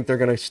volition. I think they're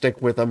going to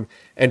stick with them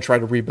and try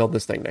to rebuild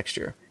this thing next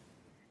year.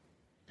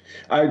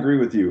 I agree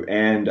with you.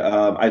 And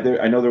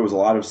I know there was a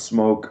lot of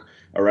smoke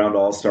around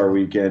All-Star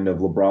Weekend of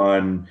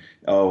LeBron.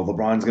 Oh,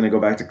 LeBron's going to go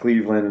back to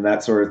Cleveland and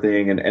that sort of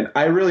thing. And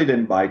I really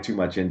didn't buy too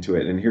much into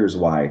it. And here's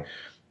why.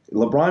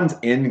 LeBron's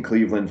in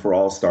Cleveland for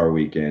All-Star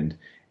Weekend.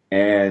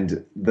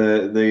 And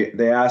the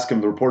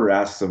reporter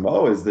asks him,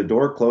 oh, is the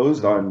door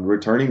closed on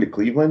returning to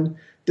Cleveland?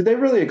 Did they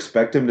really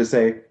expect him to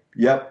say,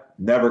 yep,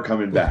 never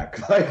coming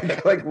back?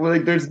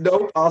 like there's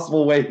no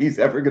possible way he's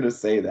ever going to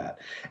say that.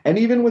 And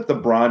even with the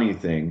Bronny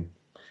thing,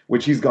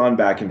 which he's gone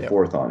back and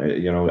forth on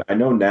it, I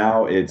know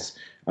now it's,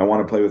 I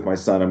want to play with my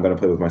son, I'm going to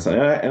play with my son.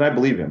 And I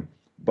believe him.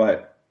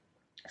 But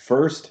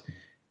first,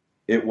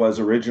 it was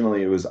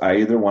I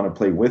either want to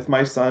play with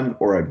my son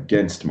or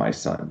against my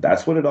son.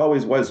 That's what it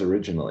always was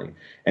originally.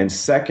 And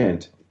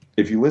second,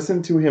 if you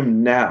listen to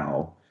him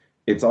now,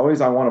 it's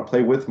always I want to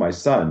play with my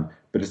son,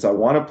 but it's I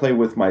want to play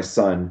with my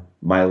son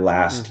my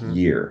last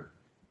year.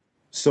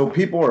 So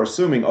people are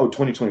assuming,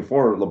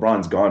 2024,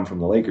 LeBron's gone from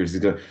the Lakers.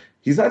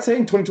 He's not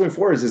saying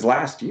 2024 is his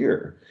last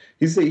year.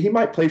 He's saying he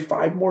might play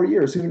 5 more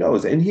years. Who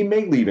knows? And he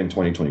may leave in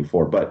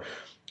 2024, but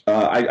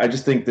I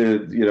just think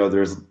that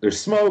there's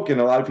smoke, and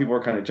a lot of people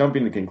are kind of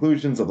jumping to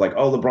conclusions of like,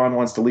 oh, LeBron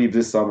wants to leave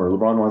this summer,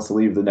 LeBron wants to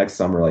leave the next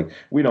summer. Like,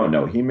 we don't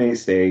know. He may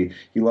stay.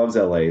 He loves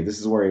LA. This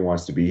is where he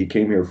wants to be. He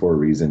came here for a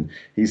reason.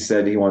 He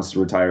said he wants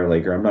to retire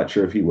Laker. I'm not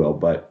sure if he will,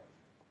 but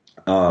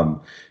I'm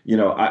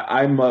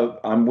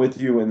with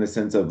you in the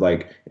sense of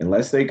like,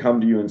 unless they come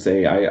to you and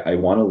say I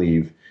want to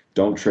leave,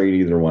 don't trade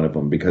either one of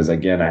them, because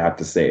again, I have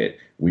to say it.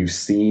 We've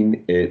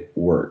seen it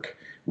work.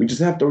 We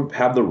just have to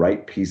have the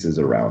right pieces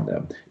around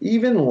them.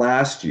 Even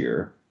last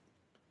year,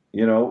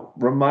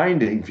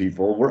 reminding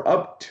people, we're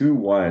up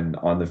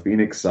 2-1 on the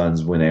Phoenix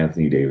Suns when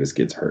Anthony Davis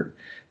gets hurt.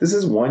 This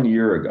is 1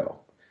 year ago.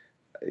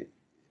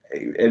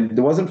 And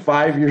it wasn't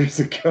 5 years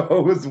ago.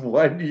 It was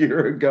 1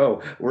 year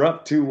ago. We're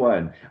up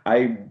 2-1.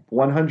 I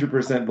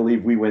 100%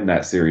 believe we win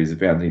that series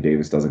if Anthony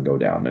Davis doesn't go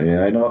down. I mean,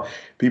 I know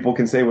people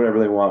can say whatever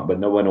they want, but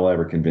no one will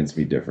ever convince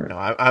me different. No,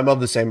 I'm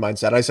of the same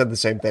mindset. I said the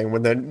same thing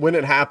when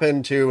it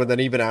happened too, and then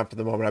even after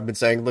the moment, I've been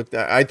saying, look,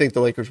 I think the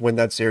Lakers win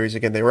that series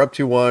again. They were up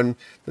 2-1.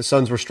 The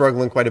Suns were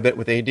struggling quite a bit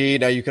with AD.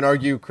 Now you can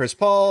argue Chris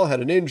Paul had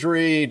an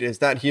injury. Is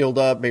that healed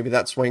up? Maybe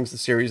that swings the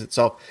series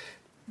itself.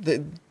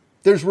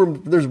 There's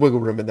wiggle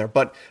room in there,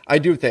 but I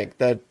do think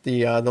that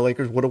the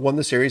Lakers would have won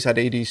the series had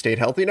AD stayed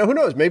healthy. Now, who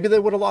knows? Maybe they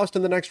would have lost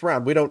in the next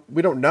round. We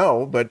don't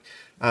know, but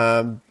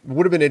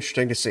would have been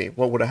interesting to see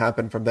what would have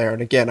happened from there.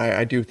 And again,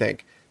 I do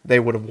think they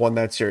would have won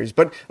that series.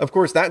 But of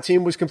course, that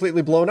team was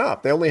completely blown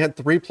up. They only had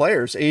 3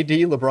 players: AD,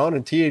 LeBron,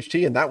 and THT,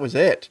 and that was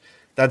it.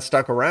 That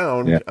stuck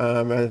around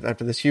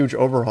after this huge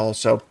overhaul.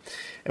 So,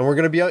 and we're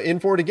going to be in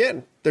for it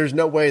again. There's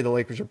no way the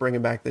Lakers are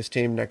bringing back this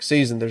team next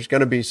season. There's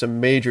going to be some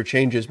major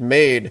changes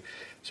made.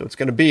 So it's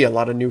going to be a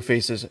lot of new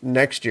faces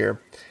next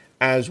year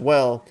as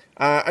well.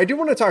 I do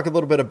want to talk a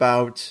little bit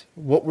about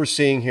what we're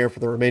seeing here for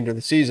the remainder of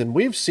the season.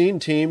 We've seen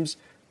teams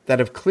that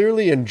have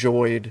clearly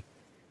enjoyed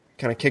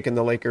kind of kicking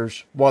the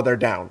Lakers while they're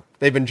down.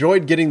 They've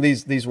enjoyed getting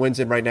these wins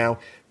in right now,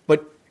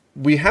 but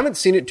we haven't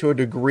seen it to a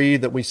degree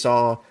that we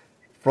saw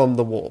from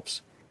the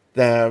Wolves.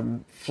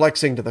 Them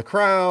flexing to the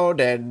crowd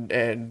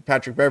and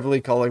Patrick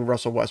Beverley calling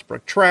Russell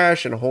Westbrook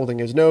trash and holding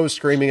his nose,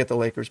 screaming at the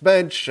Lakers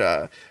bench.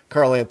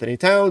 Karl Anthony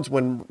Towns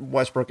when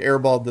Westbrook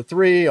airballed the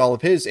 3, all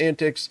of his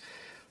antics,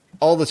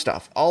 all the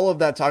stuff, all of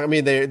that talk. I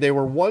mean, they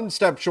were one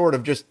step short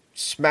of just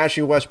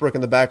smashing Westbrook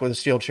in the back with a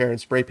steel chair and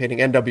spray painting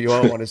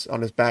NWO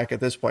on his back at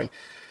this point.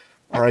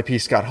 R.I.P.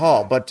 Scott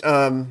Hall. But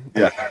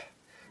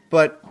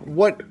But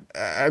what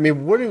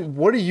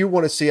do you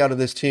want to see out of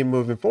this team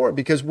moving forward?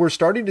 Because we're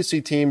starting to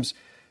see teams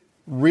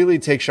really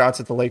take shots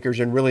at the Lakers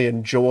and really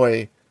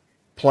enjoy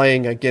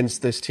playing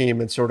against this team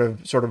and sort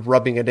of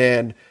rubbing it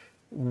in.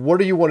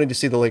 What are you wanting to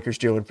see the Lakers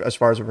do as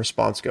far as a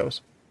response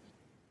goes?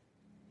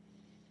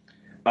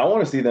 I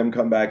want to see them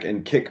come back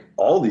and kick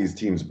all these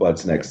teams'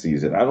 butts next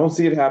season. I don't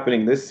see it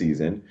happening this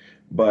season,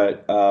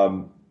 but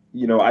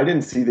I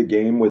didn't see the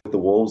game with the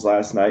Wolves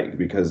last night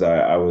because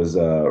I was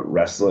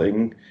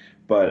wrestling,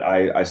 but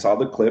I saw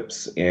the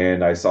clips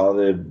and I saw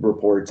the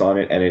reports on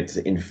it, and it's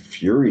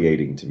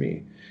infuriating to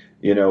me.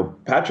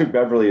 Patrick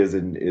Beverley is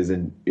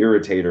an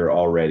irritator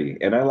already,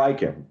 and I like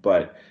him,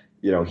 but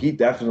he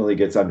definitely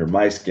gets under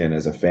my skin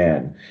as a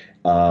fan.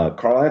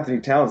 Karl Anthony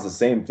Towns, the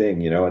same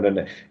thing,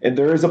 and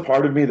there is a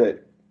part of me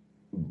that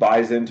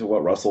buys into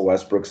what Russell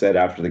Westbrook said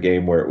after the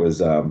game, where it was,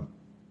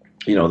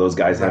 those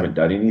guys haven't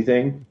done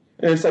anything.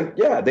 And it's like,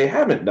 yeah, they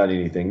haven't done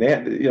anything.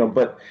 They,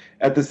 but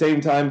at the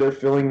same time, they're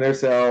filling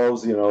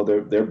themselves.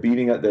 They're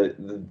beating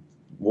the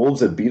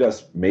Wolves have beat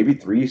us maybe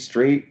 3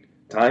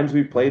 straight times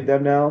we've played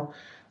them now,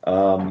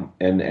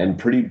 and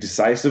pretty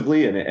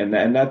decisively,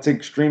 and that's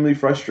extremely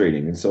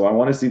frustrating. And so I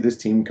want to see this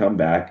team come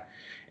back,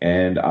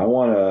 and I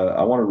want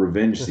a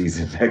revenge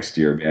season next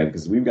year, man,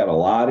 because we've got a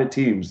lot of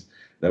teams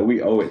that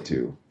we owe it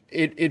to.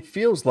 It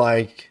feels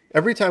like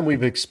every time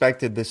we've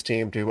expected this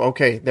team to,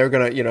 okay, they're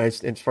going to,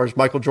 as far as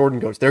Michael Jordan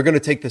goes, they're going to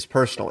take this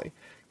personally,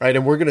 right?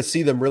 And we're going to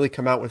see them really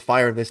come out with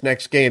fire this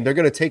next game. They're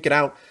going to take it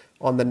out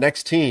on the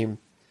next team.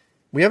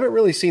 We haven't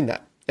really seen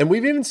that. And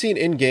we've even seen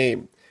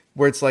in-game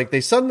where it's like they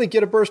suddenly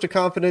get a burst of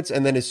confidence,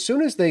 and then as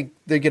soon as they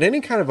get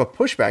any kind of a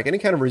pushback, any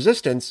kind of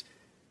resistance,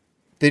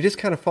 they just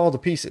kind of fall to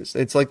pieces.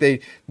 It's like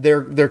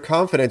their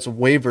confidence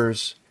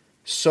wavers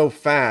so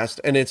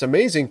fast, and it's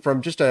amazing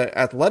from just an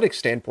athletic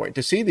standpoint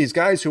to see these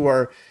guys who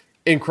are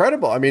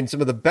incredible. I mean,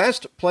 some of the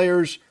best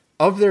players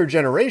of their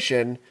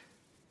generation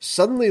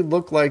suddenly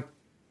look like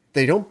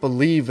they don't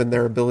believe in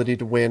their ability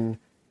to win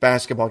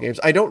basketball games.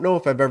 I don't know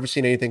if I've ever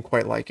seen anything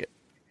quite like it.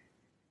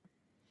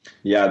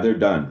 Yeah, they're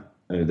done.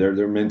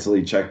 They're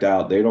mentally checked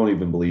out. They don't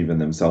even believe in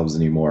themselves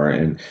anymore.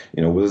 And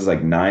it was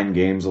like 9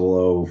 games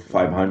below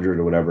 500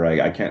 or whatever.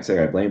 I can't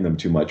say I blame them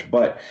too much,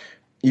 but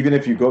even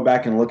if you go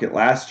back and look at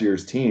last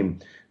year's team,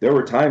 there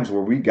were times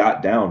where we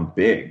got down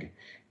big,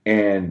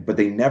 but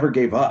they never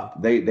gave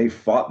up. They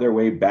fought their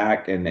way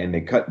back, and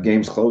they cut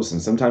games close, and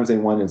sometimes they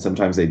won and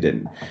sometimes they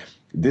didn't.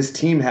 This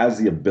team has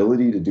the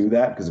ability to do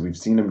that because we've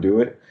seen them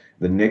do it.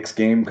 The Knicks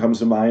game comes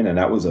to mind, and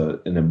that was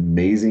an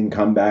amazing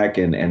comeback,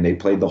 and they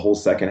played the whole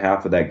second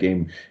half of that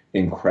game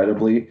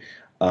incredibly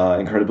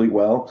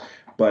well.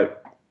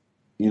 But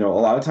a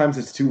lot of times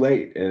it's too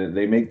late, and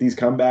they make these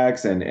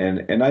comebacks,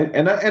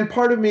 and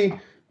part of me,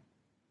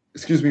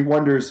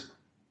 wonders,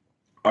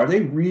 are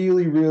they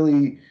really,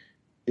 really,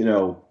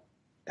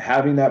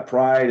 having that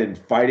pride and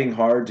fighting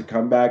hard to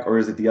come back, or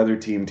is it the other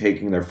team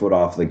taking their foot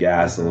off the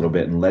gas a little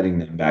bit and letting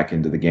them back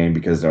into the game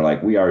because they're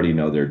like, we already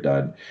know they're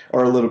done,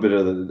 or a little bit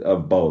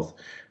of both?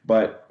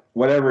 But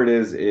whatever it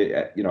is,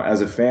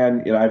 as a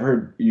fan, I've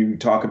heard you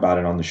talk about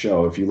it on the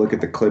show. If you look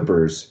at the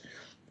Clippers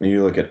and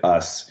you look at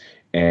us,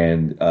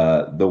 and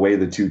the way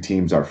the two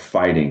teams are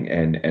fighting,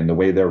 and the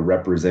way they're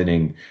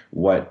representing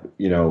what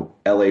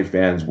LA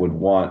fans would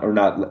want, or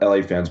not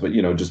LA fans, but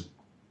just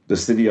the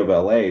city of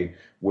LA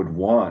would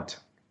want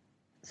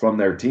from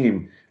their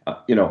team.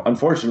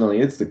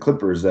 Unfortunately, it's the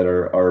Clippers that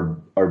are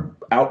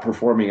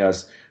outperforming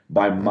us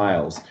by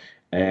miles.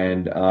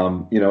 And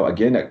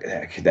again,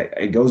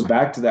 it goes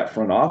back to that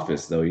front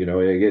office, though.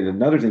 Again,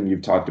 another thing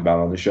you've talked about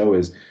on the show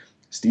is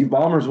Steve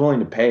Ballmer's willing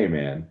to pay,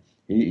 man.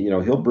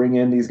 He'll bring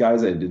in these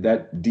guys that did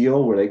that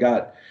deal where they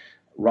got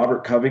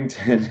Robert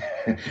Covington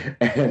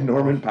and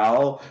Norman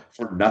Powell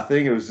for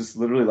nothing. It was just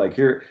literally like,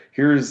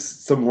 here's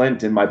some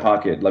lint in my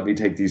pocket. Let me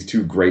take these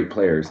 2 great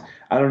players.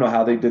 I don't know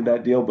how they did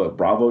that deal, but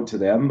bravo to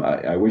them.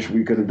 I wish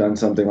we could have done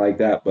something like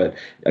that. But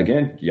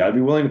again, you got to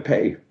be willing to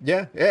pay.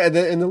 Yeah.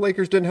 And the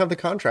Lakers didn't have the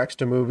contracts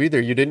to move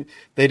either.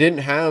 They didn't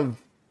have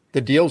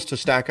the deals to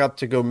stack up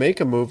to go make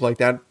a move like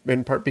that,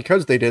 in part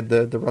because they did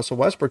the Russell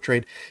Westbrook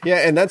trade. Yeah,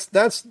 and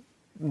that's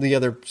the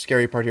other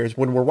scary part here is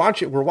when we're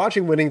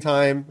watching Winning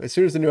Time. As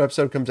soon as the new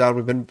episode comes out,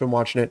 we've been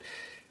watching it.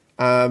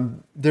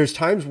 There's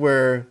times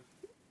where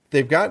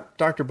they've got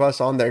Dr. Buss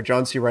on there.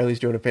 John C. Reilly's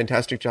doing a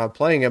fantastic job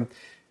playing him.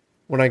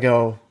 When I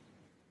go,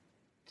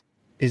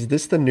 is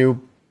this the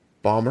new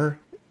Bomber?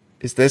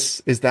 Is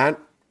that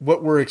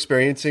what we're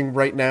experiencing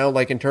right now?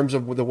 Like in terms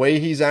of the way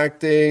he's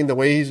acting, the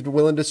way he's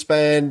willing to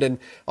spend and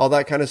all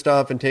that kind of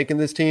stuff, and taking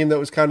this team that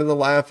was kind of the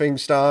laughing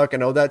stock,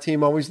 and that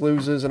team always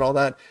loses and all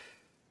that.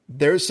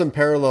 There's some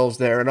parallels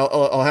there, and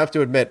I'll have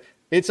to admit,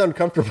 it's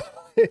uncomfortable.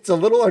 It's a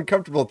little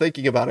uncomfortable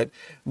thinking about it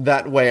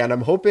that way, and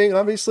I'm hoping,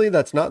 obviously,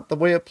 that's not the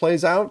way it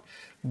plays out,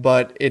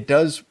 but it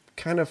does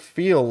kind of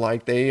feel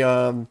like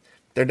they're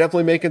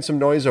definitely making some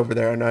noise over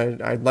there, and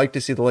I'd like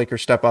to see the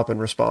Lakers step up and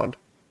respond.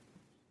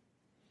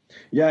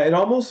 Yeah, it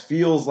almost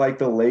feels like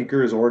the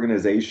Lakers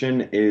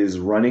organization is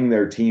running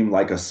their team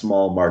like a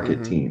small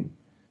market team.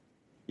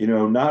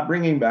 Not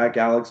bringing back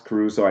Alex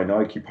Caruso. I know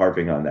I keep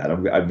harping on that.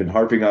 I've been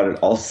harping on it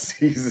all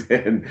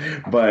season,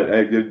 but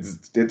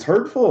it's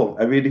hurtful.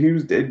 I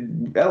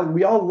mean,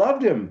 we all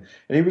loved him,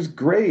 and he was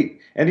great,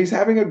 and he's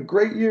having a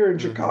great year in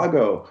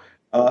Chicago.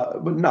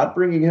 But not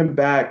bringing him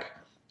back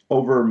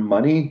over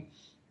money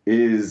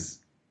is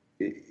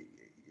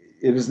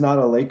not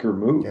a Laker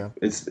move. Yeah.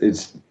 It's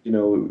the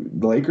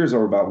Lakers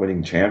are about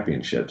winning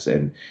championships,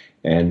 and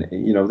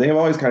they've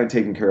always kind of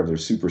taken care of their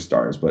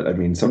superstars, but I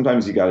mean,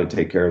 sometimes you got to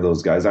take care of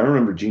those guys. I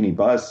remember Jeannie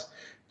Buss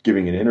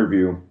giving an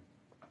interview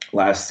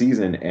last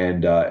season,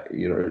 and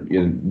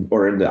in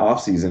the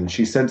off season,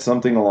 she said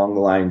something along the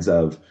lines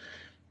of,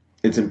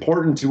 "It's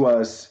important to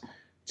us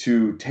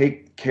to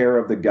take care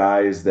of the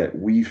guys that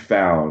we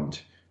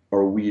found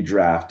or we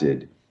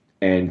drafted,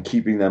 and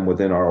keeping them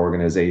within our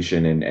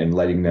organization and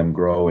letting them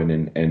grow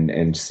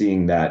and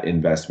seeing that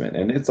investment.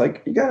 And it's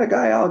like, you got a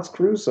guy, Alex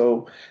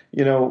Caruso,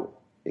 you know,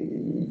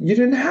 you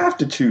didn't have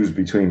to choose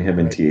between him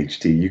and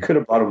THT. You could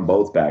have brought them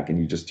both back, and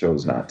you just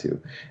chose not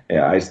to.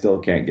 Yeah, I still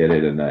can't get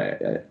it, and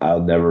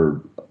I'll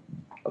never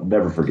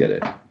forget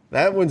it.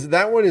 That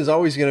one is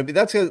always going to be,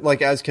 that's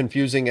like as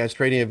confusing as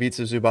trading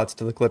Ivica Zubats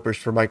to the Clippers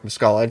for Mike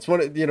Muscala. It's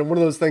one of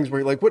those things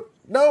where you're like, what?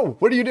 No,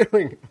 what are you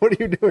doing? What are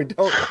you doing?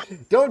 Don't do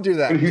that. Don't do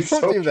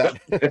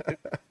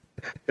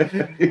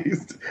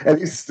that.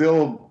 He's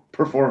still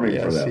performing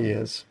for them. Yes, he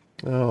is.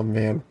 Oh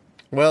man.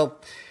 Well,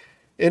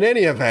 in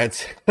any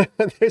event,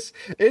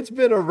 it's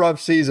been a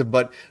rough season,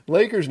 but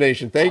Lakers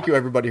Nation, thank you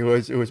everybody who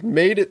has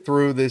made it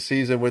through this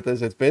season with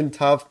us. It's been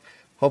tough.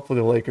 Hopefully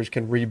the Lakers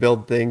can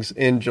rebuild things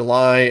in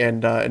July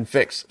and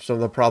fix some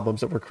of the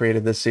problems that were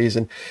created this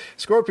season.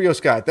 Scorpio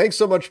Sky, thanks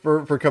so much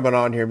for coming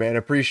on here, man.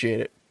 Appreciate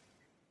it.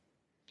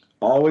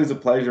 Always a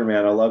pleasure,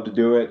 man. I love to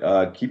do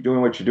it. Keep doing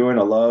what you're doing.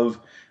 I love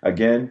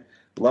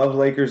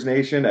Lakers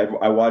Nation.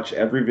 I watch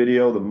every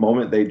video the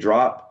moment they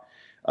drop.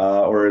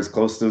 Or as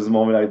close to the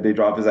moment they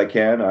drop as I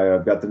can.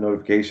 I've got the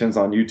notifications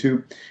on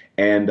YouTube,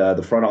 and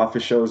the front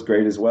office show is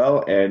great as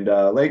well. And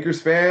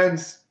Lakers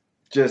fans,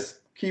 just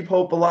keep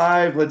hope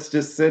alive. Let's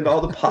just send all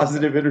the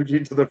positive energy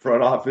to the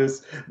front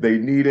office. They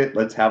need it.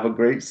 Let's have a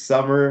great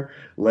summer.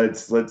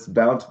 Let's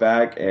bounce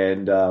back,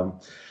 and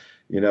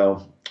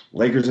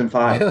Lakers in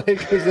 5.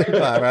 Lakers in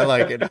 5. I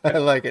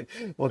like it.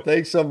 Well,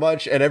 thanks so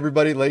much. And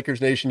everybody,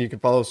 Lakers Nation, you can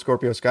follow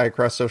Scorpio Sky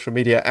across social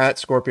media at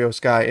Scorpio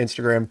Sky,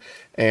 Instagram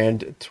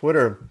and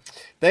Twitter.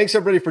 Thanks,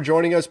 everybody, for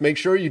joining us. Make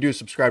sure you do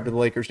subscribe to the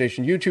Lakers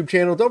Nation YouTube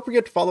channel. Don't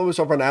forget to follow us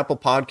over on Apple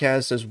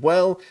Podcasts as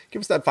well.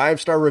 Give us that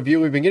 5-star review.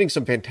 We've been getting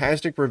some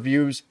fantastic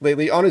reviews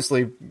lately.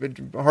 Honestly,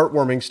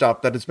 heartwarming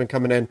stuff that has been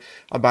coming in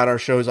about our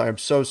shows. I am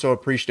so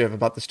appreciative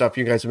about the stuff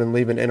you guys have been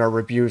leaving in our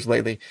reviews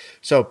lately.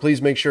 So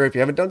please make sure, if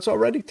you haven't done so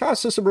already,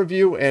 toss us a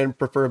review and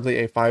preferably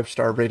a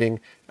 5-star rating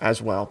as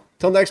well.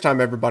 Till next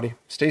time, everybody,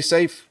 stay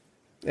safe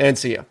and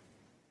see ya.